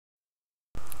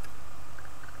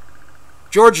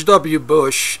George W.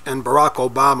 Bush and Barack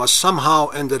Obama somehow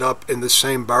ended up in the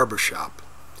same barbershop.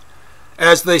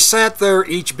 As they sat there,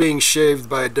 each being shaved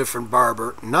by a different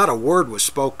barber, not a word was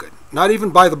spoken, not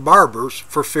even by the barbers,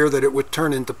 for fear that it would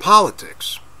turn into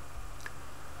politics.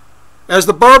 As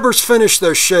the barbers finished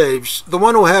their shaves, the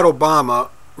one who had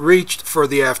Obama reached for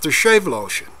the aftershave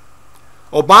lotion.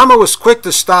 Obama was quick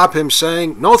to stop him,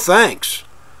 saying, "No thanks.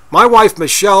 My wife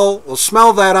Michelle will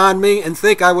smell that on me and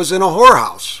think I was in a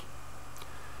whorehouse."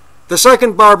 The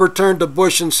second barber turned to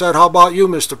Bush and said, "How about you,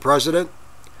 Mr. President?"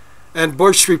 And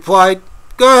Bush replied,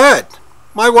 "Go ahead.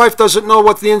 My wife doesn't know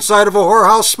what the inside of a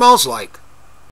whorehouse smells like."